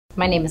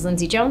My name is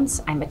Lindsay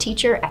Jones. I'm a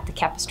teacher at the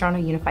Capistrano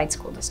Unified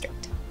School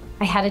District.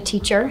 I had a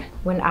teacher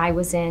when I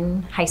was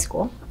in high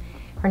school.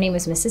 Her name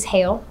was Mrs.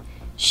 Hale.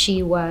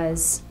 She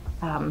was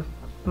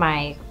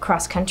my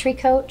cross-country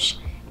coach,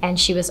 and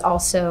she was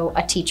also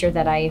a teacher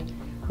that I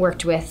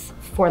worked with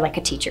for like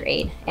a teacher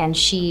aide. And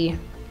she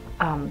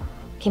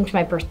came to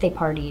my birthday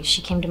party.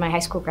 She came to my high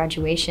school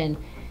graduation,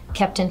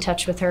 kept in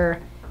touch with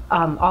her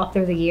all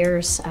through the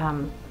years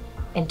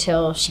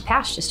until she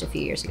passed just a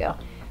few years ago.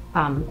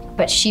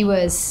 But she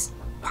was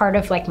part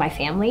of like my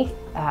family.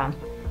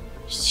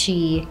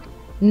 She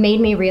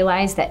made me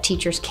realize that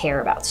teachers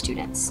care about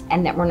students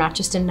and that we're not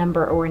just a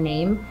number or a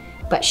name,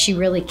 but she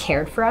really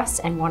cared for us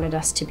and wanted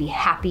us to be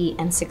happy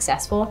and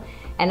successful.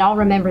 And I'll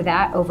remember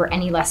that over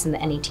any lesson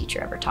that any teacher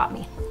ever taught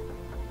me.